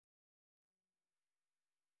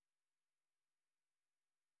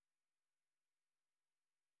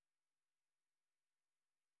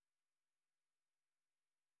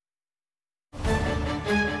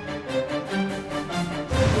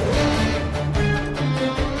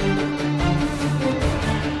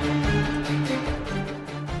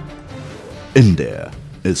India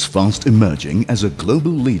is fast emerging as a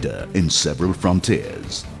global leader in several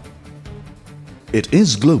frontiers. It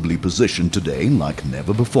is globally positioned today like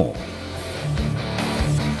never before.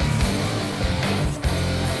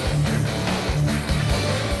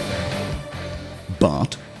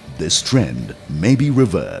 But this trend may be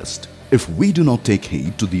reversed if we do not take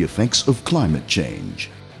heed to the effects of climate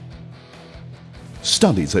change.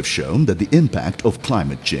 Studies have shown that the impact of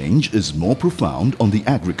climate change is more profound on the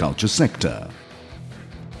agriculture sector.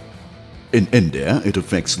 In India, it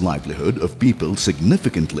affects livelihood of people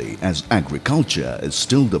significantly as agriculture is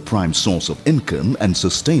still the prime source of income and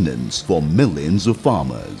sustenance for millions of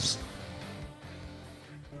farmers.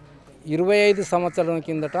 25 సంవత్సరాల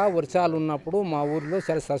కిందట వర్షాలు ఉన్నప్పుడు మా ఊరిలో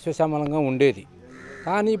చాలా సస్యశ్యామలంగా ఉండేది.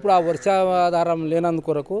 కానీ ఇప్పుడు ఆ వర్షాధారం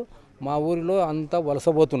లేనందుకొరకు మా ఊరిలో అంతా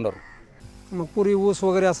వలసపోతున్నారు. मग पूर्वी ऊस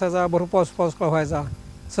वगैरे असायचा, भरपूर पाऊस व्हायचा,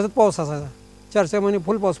 सतत पाऊस असायचा, 4-6 महिने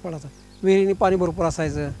फुल पाऊस पडायचा, विहिरीने पाणी भरपूर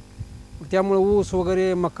असायचं. त्यामुळे ऊस वगैरे,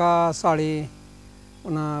 मका, साळी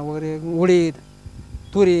पुन्हा वगैरे उडीद,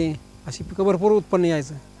 तुरी अशी पिकं भरपूर उत्पन्न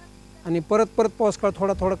यायचं. आणि परत पाऊस काळ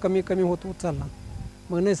थोडा कमी होत चालला.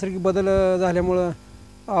 मग नैसर्गिक बदल झाल्यामुळं,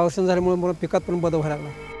 आवर्षण झाल्यामुळे पिकात पण बदल व्हायला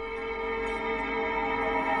लागला.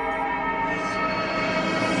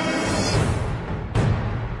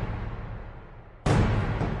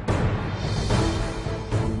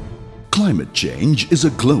 Climate change is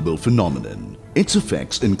a global phenomenon. Its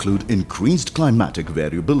effects include increased climatic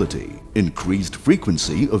variability, increased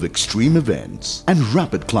frequency of extreme events, and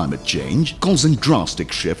rapid climate change causing drastic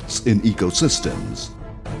shifts in ecosystems.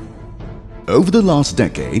 Over the last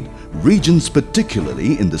decade, regions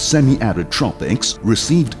particularly in the semi-arid tropics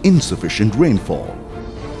received insufficient rainfall.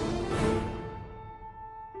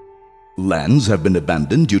 Lands have been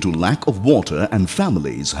abandoned due to lack of water and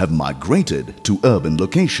families have migrated to urban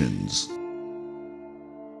locations.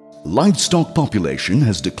 Livestock population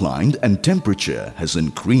has declined and temperature has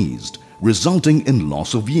increased, resulting in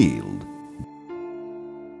loss of yield.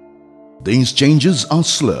 These changes are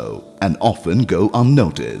slow and often go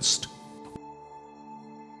unnoticed.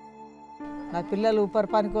 నా పిల్లలు ఉప్పర్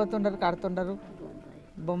పనికి పోతుంటారు, కాడుతుంటారు,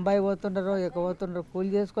 బొంబాయి పోతుంటారు, పోతుంటారు, కూలి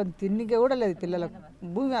చేసుకొని తిన్నికే కూడా లేదు పిల్లలకు.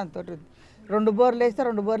 భూమి అంత 2 బోర్లు వేస్తే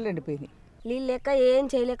 2 బోర్లు ఎండిపోయినాయి. నీళ్ళు లేక ఏం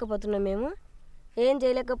చేయలేకపోతున్నాం. మేము ఏం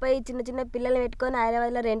చేయలేకపోయి చిన్న పిల్లల్ని పెట్టుకొని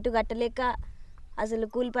హైదరాబాద్లో రెంట్ కట్టలేక, అసలు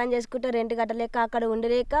కూలి పని చేసుకుంటే రెంట్ కట్టలేక అక్కడ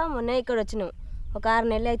ఉండలేక మొన్న ఇక్కడ వచ్చినాం. ఒక 6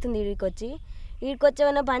 నెలలు అవుతుంది వీడికి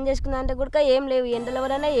ఏమైనా పని చేసుకుందామంటే కూడా ఏం లేవు, ఎండల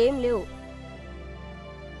వలన ఏం లేవు.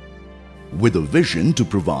 With a vision to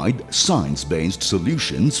provide science-based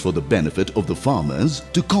solutions for the benefit of the farmers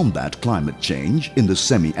to combat climate change in the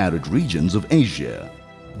semi-arid regions of Asia,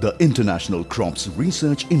 the International Crops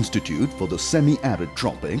Research Institute for the Semi-Arid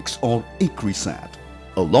Tropics, or ICRISAT,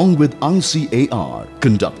 along with ICAR,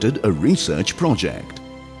 conducted a research project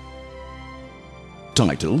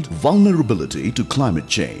titled Vulnerability to Climate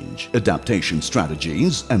Change, Adaptation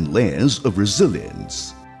Strategies and Layers of Resilience.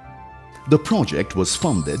 The project was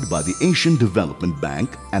funded by the Asian Development Bank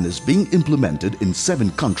and is being implemented in 7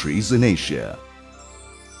 countries in Asia.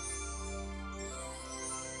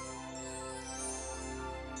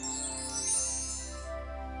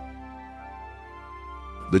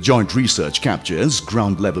 The joint research captures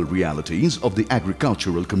ground-level realities of the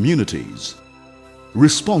agricultural communities,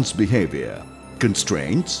 response behavior,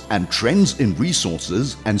 constraints and trends in resources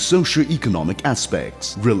and socio-economic aspects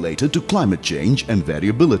related to climate change and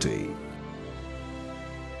variability.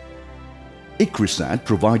 ICRISAT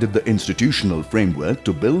provided the institutional framework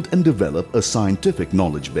to build and develop a scientific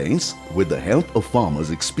knowledge base with the help of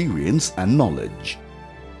farmers' experience and knowledge.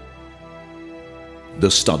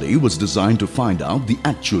 The study was designed to find out the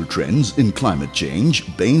actual trends in climate change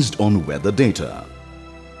based on weather data,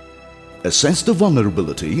 assess the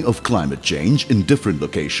vulnerability of climate change in different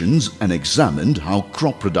locations and examined how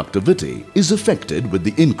crop productivity is affected with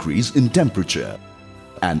the increase in temperature,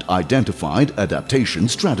 and identified adaptation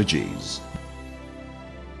strategies.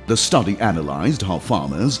 The study analyzed how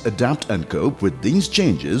farmers adapt and cope with these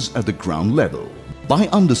changes at the ground level by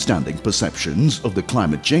understanding perceptions of the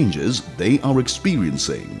climate changes they are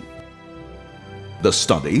experiencing. The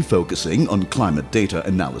study, focusing on climate data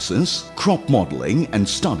analysis, crop modeling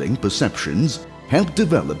and studying perceptions, helped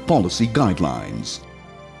develop policy guidelines.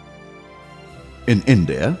 In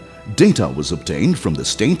India, data was obtained from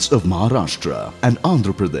the states of Maharashtra and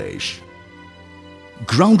Andhra Pradesh.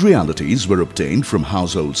 Ground realities were obtained from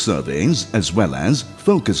household surveys as well as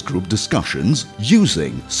focus group discussions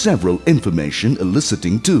using several information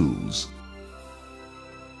eliciting tools.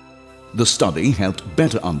 The study helped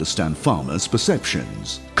better understand farmers'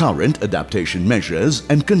 perceptions, current adaptation measures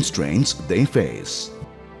and constraints they face.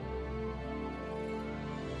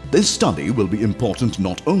 This study will be important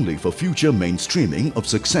not only for future mainstreaming of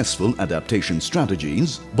successful adaptation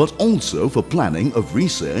strategies, but also for planning of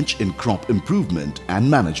research in crop improvement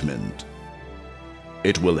and management.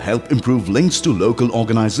 It will help improve links to local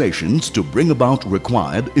organizations to bring about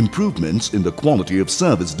required improvements in the quality of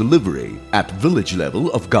service delivery at village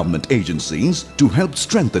level of government agencies to help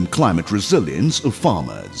strengthen climate resilience of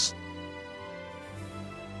farmers.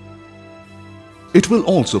 It will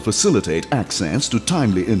also facilitate access to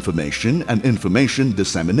timely information and information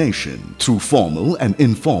dissemination through formal and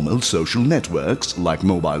informal social networks like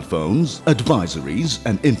mobile phones, advisories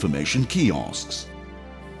and information kiosks.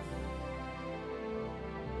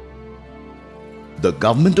 The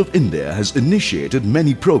Government of India has initiated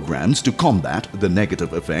many programs to combat the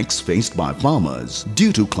negative effects faced by farmers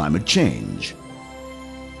due to climate change.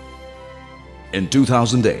 In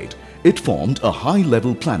 2008, it formed a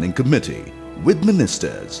high-level planning committee with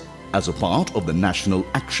ministers as a part of the National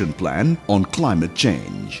Action Plan on Climate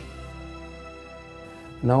Change.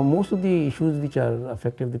 Now, most of the issues which are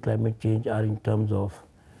affected with climate change are in terms of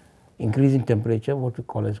increase in temperature, what we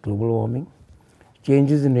call as global warming,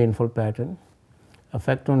 changes in rainfall pattern,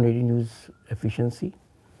 effect on land use efficiency,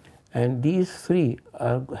 and these three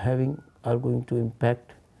are going to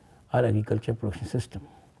impact our agriculture production system,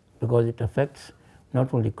 because it affects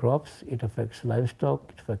not only crops, it affects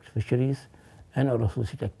livestock, it affects fisheries and our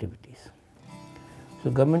associated activities. So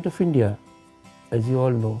Government of India, as you all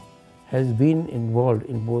know, has been involved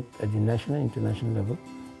in both at the national and international level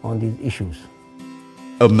on these issues.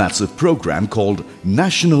 A massive program called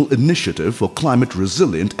National Initiative for Climate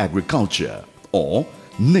Resilient Agriculture, or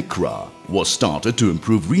NICRA, was started to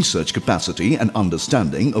improve research capacity and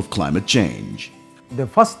understanding of climate change. The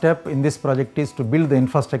first step in this project is to build the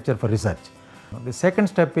infrastructure for research. The second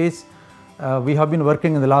step is we have been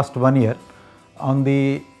working in the last 1 year on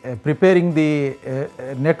the preparing the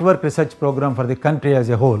network research program for the country as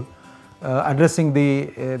a whole, addressing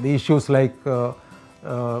the issues like the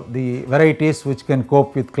varieties which can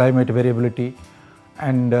cope with climate variability,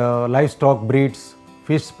 and livestock breeds,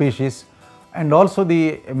 fish species, and also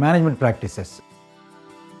the management practices.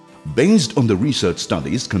 Based on the research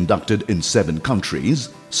studies conducted in 7 countries,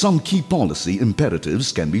 some key policy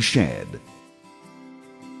imperatives can be shared.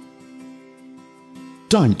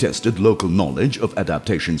 Time-tested local knowledge of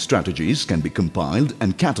adaptation strategies can be compiled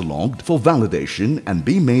and catalogued for validation and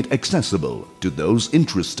be made accessible to those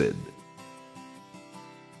interested.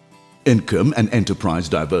 Income and enterprise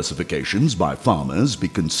diversifications by farmers be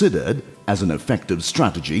considered as an effective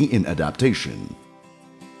strategy in adaptation.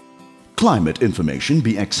 Climate information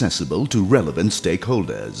be accessible to relevant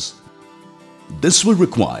stakeholders. This will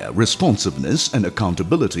require responsiveness and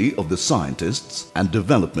accountability of the scientists and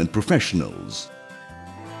development professionals.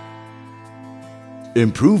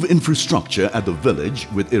 Improve infrastructure at the village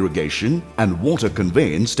with irrigation and water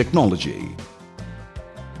conveyance technology.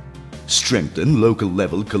 Strengthen local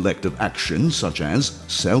level collective action such as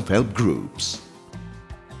self-help groups.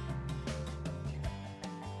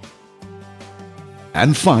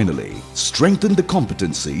 And finally, strengthen the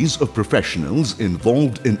competencies of professionals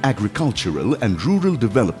involved in agricultural and rural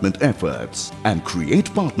development efforts and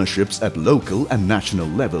create partnerships at local and national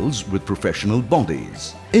levels with professional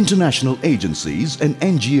bodies, international agencies and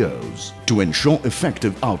NGOs to ensure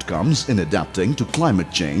effective outcomes in adapting to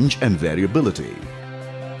climate change and variability.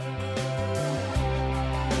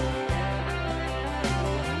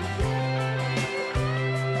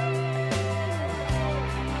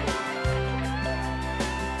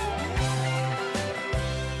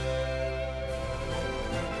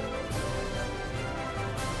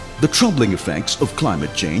 The troubling effects of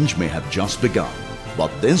climate change may have just begun,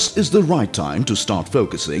 but this is the right time to start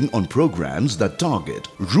focusing on programs that target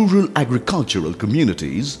rural agricultural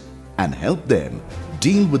communities and help them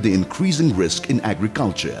deal with the increasing risk in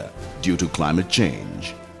agriculture due to climate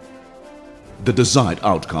change. The desired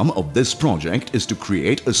outcome of this project is to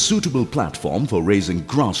create a suitable platform for raising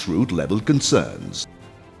grassroots level concerns.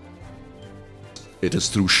 It is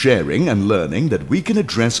through sharing and learning that we can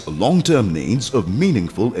address long-term needs of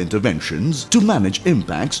meaningful interventions to manage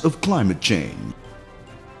impacts of climate change.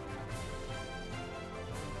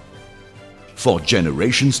 For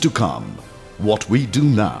generations to come, what we do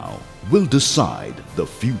now will decide the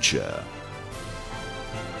future.